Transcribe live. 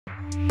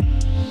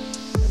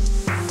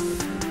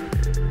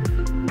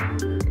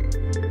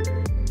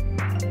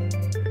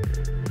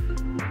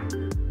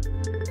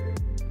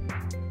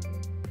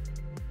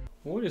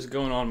What is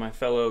going on, my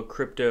fellow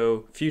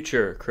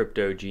future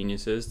crypto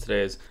geniuses?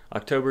 Today is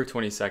October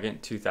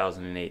 22nd,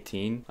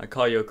 2018. I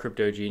call you a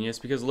crypto genius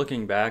because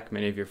looking back,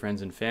 many of your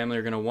friends and family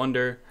are going to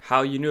wonder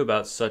how you knew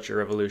about such a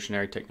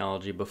revolutionary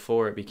technology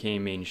before it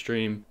became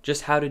mainstream.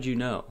 Just how did you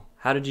know?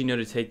 How did you know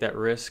to take that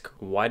risk?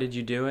 Why did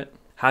you do it?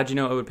 How'd you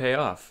know it would pay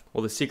off?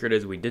 Well, the secret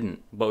is we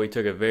didn't, but we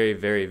took a very,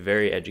 very,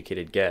 very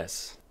educated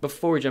guess.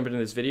 Before we jump into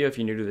this video, if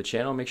you're new to the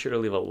channel, make sure to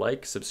leave a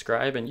like,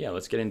 subscribe, and yeah,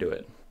 let's get into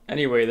it.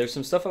 Anyway, there's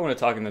some stuff I want to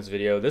talk in this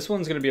video. This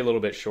one's going to be a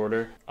little bit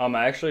shorter.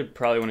 I actually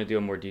probably want to do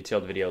a more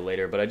detailed video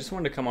later, but I just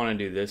wanted to come on and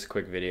do this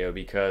quick video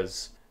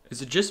because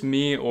is it just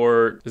me,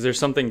 or is there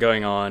something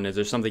going on? Is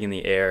there something in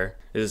the air?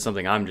 Is it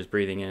something I'm just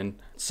breathing in?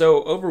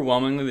 So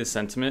overwhelmingly, the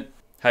sentiment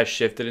has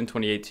shifted in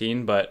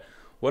 2018, but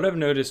what I've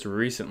noticed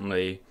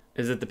recently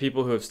is that the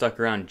people who have stuck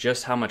around,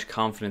 just how much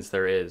confidence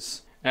there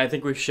is. And I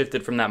think we've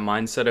shifted from that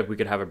mindset of we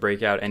could have a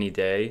breakout any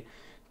day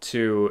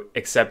to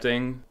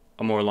accepting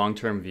a more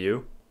long-term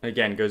view.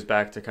 Again, goes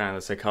back to kind of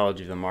the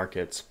psychology of the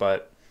markets,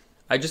 but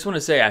I just want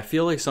to say I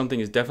feel like something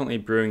is definitely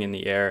brewing in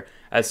the air.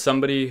 As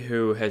somebody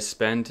who has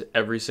spent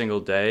every single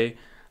day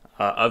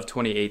of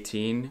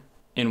 2018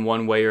 in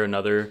one way or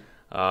another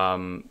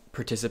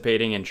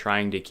participating and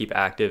trying to keep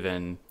active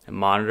and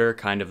monitor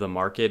kind of the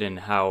market and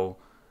how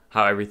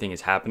everything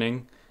is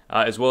happening,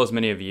 as well as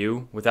many of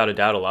you, without a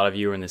doubt, a lot of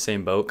you are in the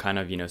same boat, kind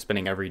of,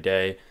 spending every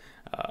day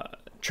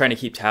trying to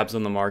keep tabs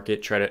on the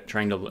market,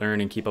 trying to learn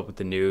and keep up with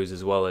the news,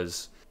 as well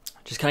as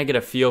just kind of get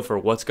a feel for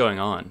what's going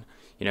on.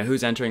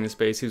 Who's entering the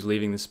space, who's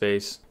leaving the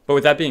space. But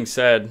with that being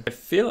said, I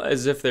feel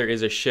as if there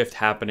is a shift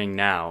happening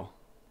now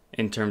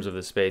in terms of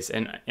the space,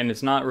 and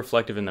it's not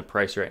reflective in the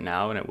price right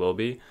now, and it will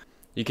be.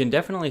 You can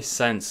definitely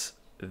sense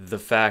the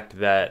fact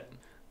that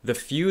the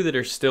few that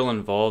are still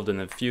involved and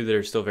the few that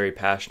are still very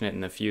passionate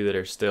and the few that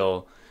are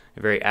still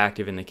very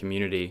active in the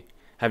community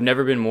have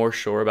never been more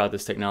sure about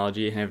this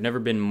technology and have never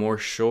been more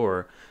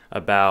sure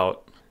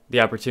about the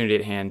opportunity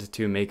at hand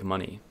to make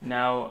money.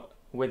 Now,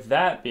 with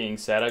that being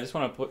said, I just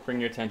want to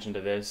bring your attention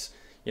to this.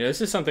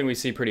 This is something we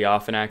see pretty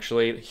often,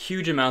 actually.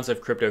 Huge amounts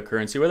of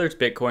cryptocurrency, whether it's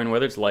Bitcoin,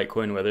 whether it's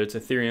Litecoin, whether it's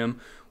Ethereum,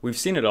 we've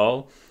seen it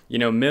all.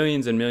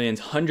 Millions and millions,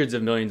 hundreds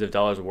of millions of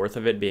dollars worth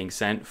of it being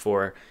sent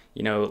for,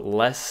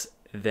 less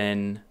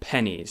than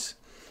pennies,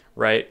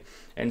 right?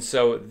 And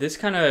so this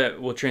kind of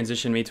will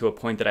transition me to a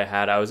point that I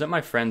had. I was at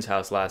my friend's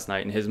house last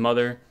night, and his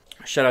mother,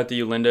 shout out to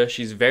you, Linda,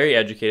 she's very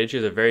educated. She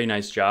has a very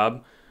nice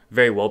job,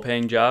 very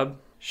well-paying job.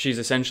 She's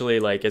essentially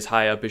like as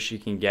high up as she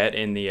can get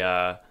in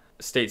the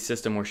state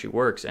system where she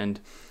works. And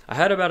I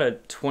had about a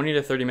 20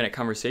 to 30 minute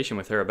conversation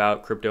with her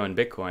about crypto and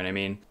Bitcoin. I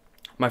mean,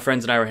 my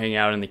friends and I were hanging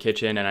out in the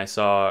kitchen, and I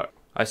saw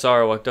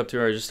her, walked up to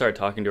her, I just started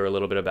talking to her a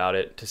little bit about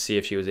it to see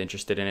if she was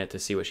interested in it, to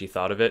see what she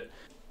thought of it.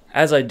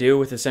 As I do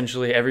with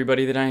essentially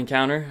everybody that I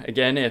encounter.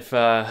 Again, if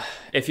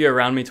you're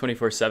around me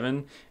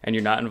 24/7 and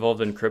you're not involved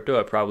in crypto,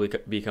 it probably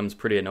becomes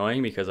pretty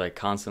annoying because I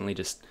constantly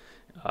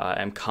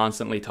am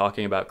constantly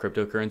talking about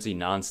cryptocurrency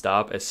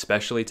nonstop,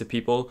 especially to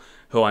people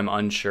who I'm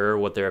unsure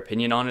what their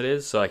opinion on it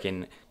is, so I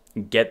can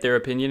get their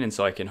opinion and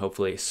so I can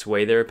hopefully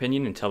sway their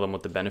opinion and tell them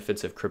what the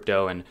benefits of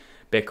crypto and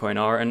Bitcoin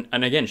are. And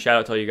again, shout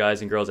out to all you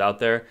guys and girls out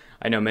there.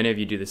 I know many of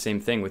you do the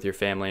same thing with your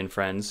family and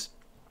friends.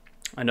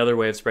 Another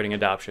way of spreading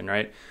adoption,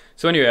 right?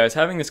 So anyway, I was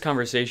having this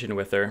conversation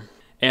with her,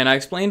 and I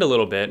explained a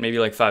little bit, maybe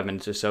like 5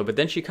 minutes or so, but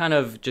then she kind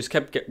of just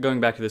kept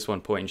going back to this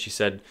one point, and she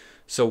said,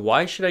 so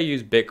why should I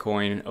use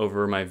Bitcoin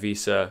over my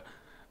Visa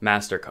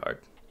MasterCard?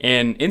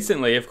 And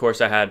instantly, of course,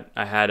 I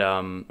had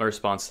a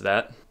response to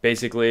that.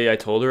 Basically, I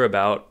told her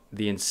about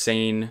the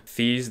insane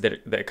fees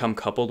that come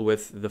coupled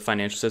with the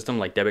financial system,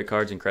 like debit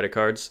cards and credit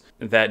cards,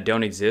 that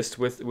don't exist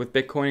with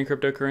Bitcoin and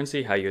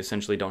cryptocurrency, how you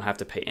essentially don't have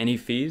to pay any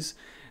fees.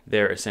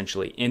 They're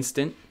essentially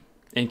instant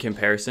in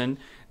comparison.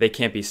 They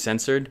can't be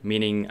censored,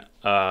 meaning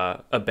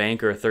a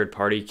bank or a third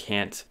party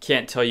can't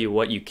tell you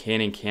what you can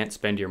and can't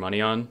spend your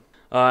money on,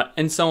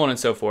 and so on and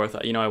so forth.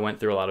 I went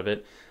through a lot of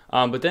it.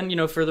 But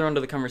then, further on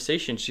to the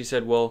conversation, she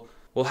said, well,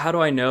 how do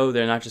I know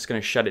they're not just going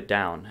to shut it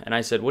down? And I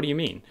said, what do you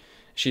mean?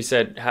 She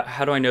said,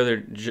 how do I know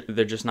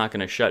they're just not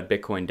going to shut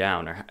Bitcoin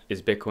down? Or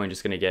is Bitcoin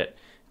just going to get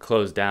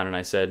closed down? And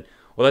I said,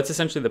 well, that's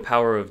essentially the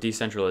power of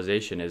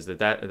decentralization, is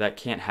that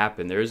can't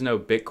happen. There is no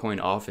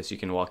Bitcoin office you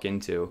can walk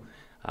into,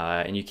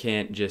 and you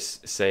can't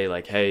just say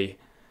like, hey,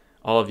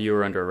 all of you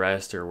are under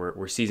arrest, or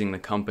we're seizing the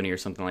company or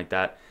something like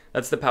that.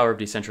 That's the power of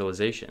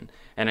decentralization.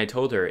 And I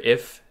told her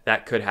if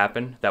that could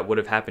happen, that would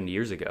have happened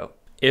years ago.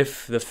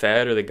 If the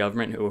Fed or the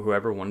government or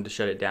whoever wanted to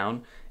shut it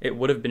down, it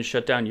would have been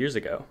shut down years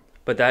ago.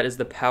 But that is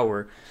the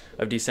power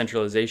of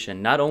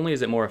decentralization. Not only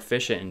is it more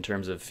efficient in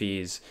terms of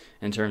fees,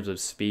 in terms of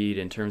speed,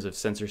 in terms of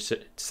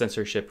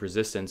censorship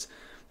resistance,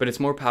 but it's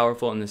more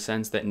powerful in the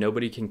sense that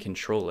nobody can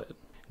control it.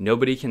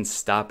 Nobody can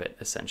stop it,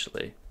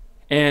 essentially.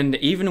 And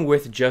even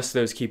with just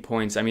those key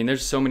points, I mean,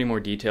 there's so many more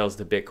details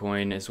to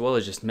Bitcoin as well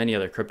as just many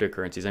other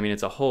cryptocurrencies. I mean,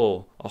 it's a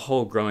whole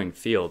growing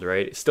field,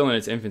 right? It's still in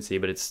its infancy,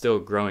 but it's still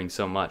growing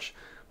so much.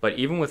 But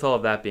even with all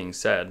of that being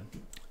said,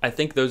 I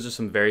think those are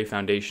some very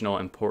foundational,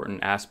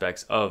 important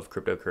aspects of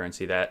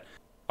cryptocurrency that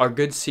are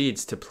good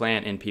seeds to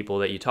plant in people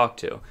that you talk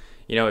to.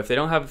 You know, if they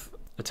don't have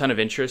a ton of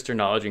interest or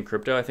knowledge in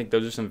crypto, I think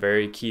those are some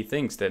very key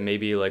things that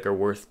maybe like are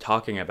worth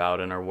talking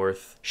about and are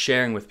worth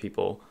sharing with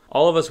people.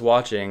 All of us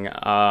watching,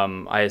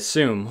 I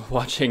assume,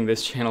 watching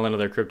this channel and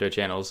other crypto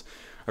channels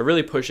are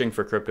really pushing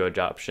for crypto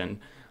adoption.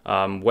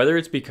 Whether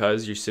it's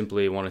because you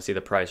simply want to see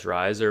the price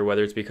rise or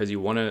whether it's because you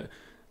want to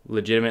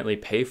legitimately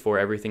pay for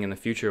everything in the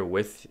future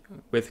with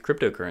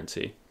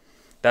cryptocurrency.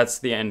 That's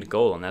the end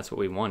goal, and that's what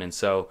we want. And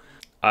so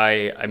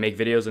I make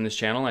videos on this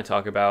channel, I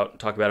talk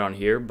about on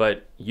here,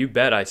 but you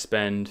bet I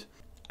spend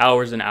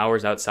hours and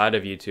hours outside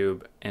of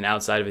YouTube and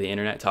outside of the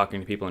internet talking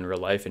to people in real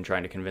life and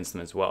trying to convince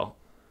them as well.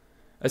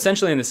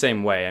 Essentially in the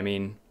same way. I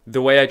mean,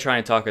 the way I try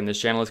and talk on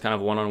this channel is kind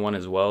of one-on-one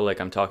as well. Like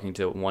I'm talking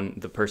to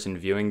the person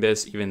viewing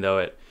this, even though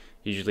it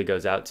usually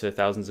goes out to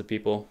thousands of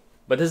people.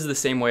 But this is the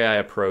same way I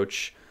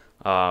approach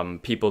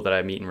people that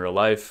I meet in real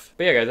life.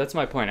 But yeah, guys, that's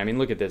my point. I mean,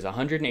 look at this,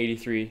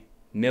 183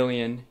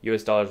 million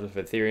US dollars with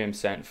Ethereum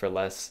sent for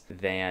less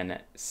than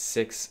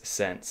 6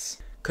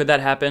 cents. Could that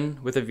happen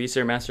with a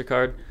Visa or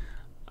MasterCard?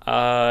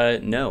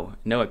 No,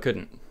 it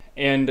couldn't.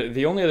 And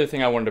the only other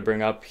thing I wanted to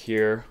bring up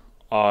here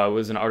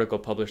was an article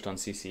published on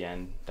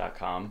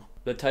ccn.com.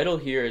 The title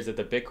here is that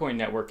the Bitcoin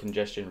network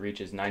congestion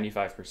reaches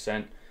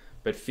 95%,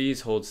 but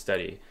fees hold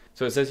steady.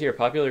 So it says here,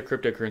 popular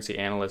cryptocurrency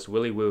analyst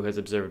Willy Woo has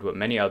observed what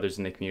many others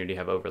in the community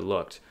have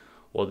overlooked.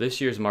 While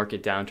this year's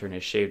market downturn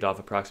has shaved off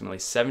approximately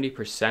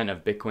 70%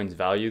 of Bitcoin's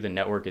value, the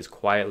network is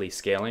quietly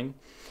scaling.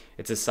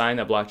 It's a sign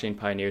that blockchain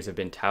pioneers have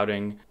been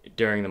touting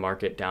during the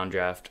market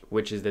downdraft,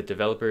 which is that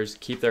developers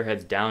keep their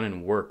heads down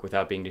and work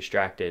without being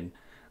distracted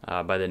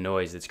by the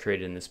noise that's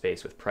created in the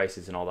space with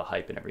prices and all the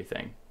hype and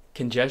everything.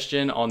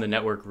 Congestion on the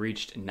network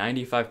reached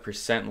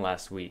 95%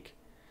 last week.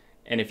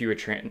 And if you were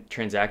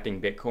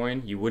transacting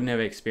Bitcoin, you wouldn't have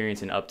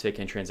experienced an uptick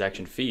in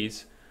transaction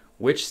fees,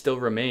 which still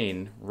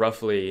remain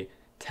roughly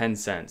 10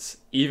 cents,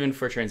 even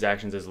for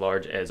transactions as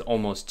large as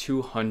almost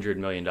 $200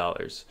 million.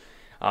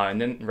 And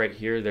then right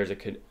here, there's a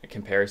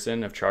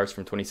comparison of charts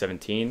from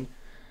 2017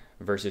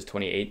 versus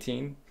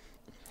 2018.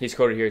 He's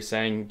quoted here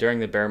saying, during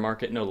the bear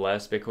market, no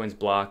less, Bitcoin's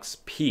blocks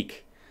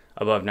peak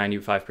above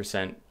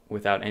 95%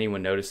 without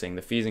anyone noticing.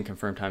 The fees and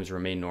confirm times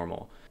remain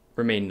nominal.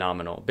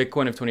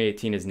 Bitcoin of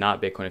 2018 is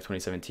not Bitcoin of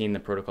 2017. The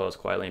protocol is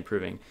quietly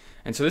improving.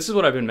 And so this is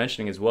what I've been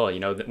mentioning as well. You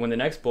know, that when the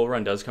next bull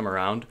run does come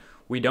around,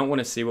 we don't want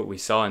to see what we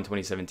saw in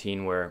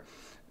 2017 where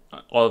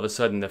all of a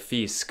sudden the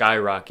fees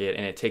skyrocket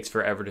and it takes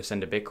forever to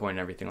send a Bitcoin and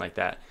everything like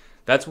that.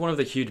 That's one of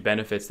the huge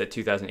benefits that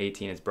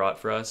 2018 has brought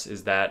for us,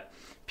 is that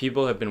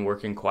people have been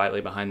working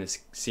quietly behind the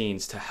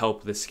scenes to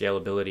help the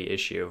scalability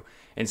issue.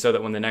 And so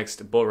that when the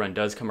next bull run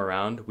does come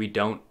around, we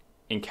don't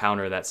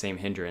encounter that same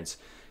hindrance.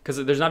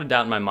 Because there's not a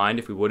doubt in my mind,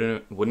 if we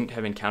wouldn't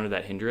have encountered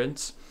that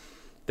hindrance,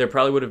 there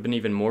probably would have been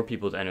even more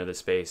people to enter the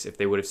space if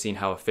they would have seen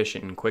how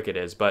efficient and quick it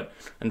is. But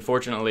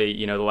unfortunately,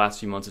 you know, the last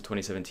few months of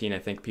 2017, I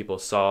think people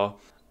saw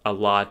a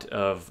lot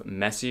of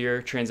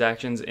messier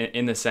transactions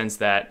in the sense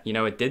that, you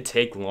know, it did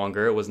take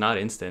longer. It was not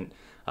instant.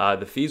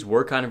 The fees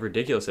were kind of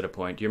ridiculous at a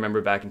point. Do you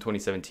remember back in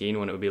 2017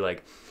 when it would be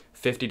like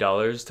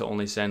 $50 to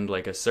only send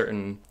like a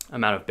certain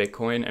amount of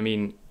Bitcoin? I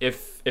mean,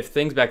 if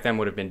things back then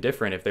would have been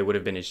different, if they would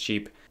have been as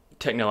cheap,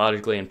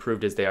 technologically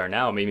improved as they are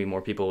now, maybe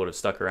more people would have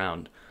stuck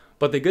around.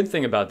 But the good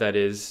thing about that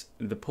is,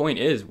 the point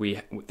is,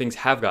 things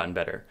have gotten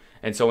better.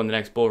 And so when the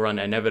next bull run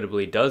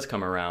inevitably does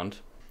come around,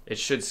 it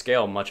should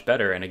scale much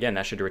better. And again,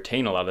 that should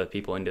retain a lot of the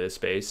people into the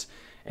space.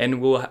 And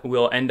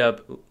we'll end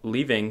up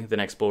leaving the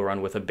next bull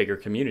run with a bigger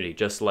community,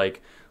 just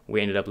like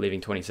we ended up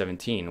leaving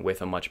 2017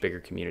 with a much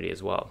bigger community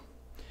as well.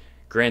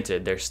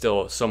 Granted, there's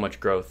still so much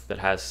growth that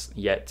has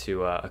yet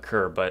to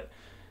occur, but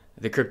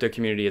the crypto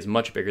community is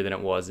much bigger than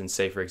it was in,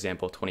 say, for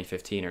example,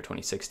 2015 or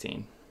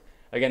 2016.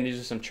 Again, these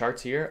are some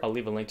charts here. I'll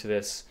leave a link to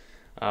this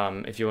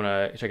if you want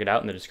to check it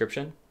out in the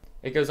description.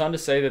 It goes on to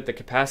say that the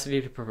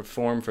capacity to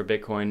perform for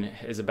Bitcoin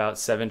is about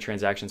 7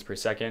 transactions per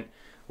second,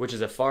 which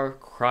is a far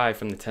cry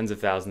from the tens of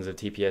thousands of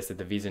TPS that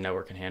the Visa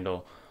network can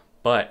handle.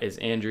 But as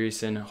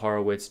Andreessen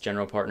Horowitz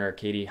general partner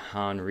Katie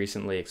Hahn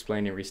recently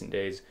explained in recent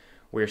days,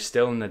 we're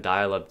still in the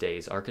dial-up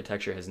days.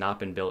 Architecture has not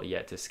been built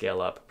yet to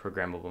scale up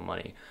programmable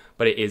money,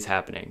 but it is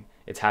happening.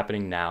 It's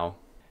happening now.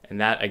 And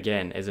that,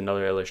 again, is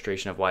another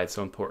illustration of why it's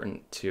so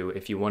important to,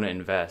 if you want to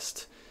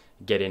invest,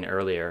 get in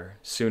earlier,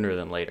 sooner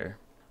than later.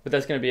 But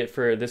that's going to be it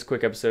for this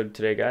quick episode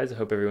today, guys. I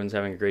hope everyone's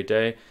having a great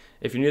day.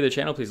 If you're new to the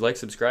channel, please like,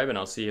 subscribe, and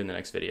I'll see you in the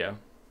next video.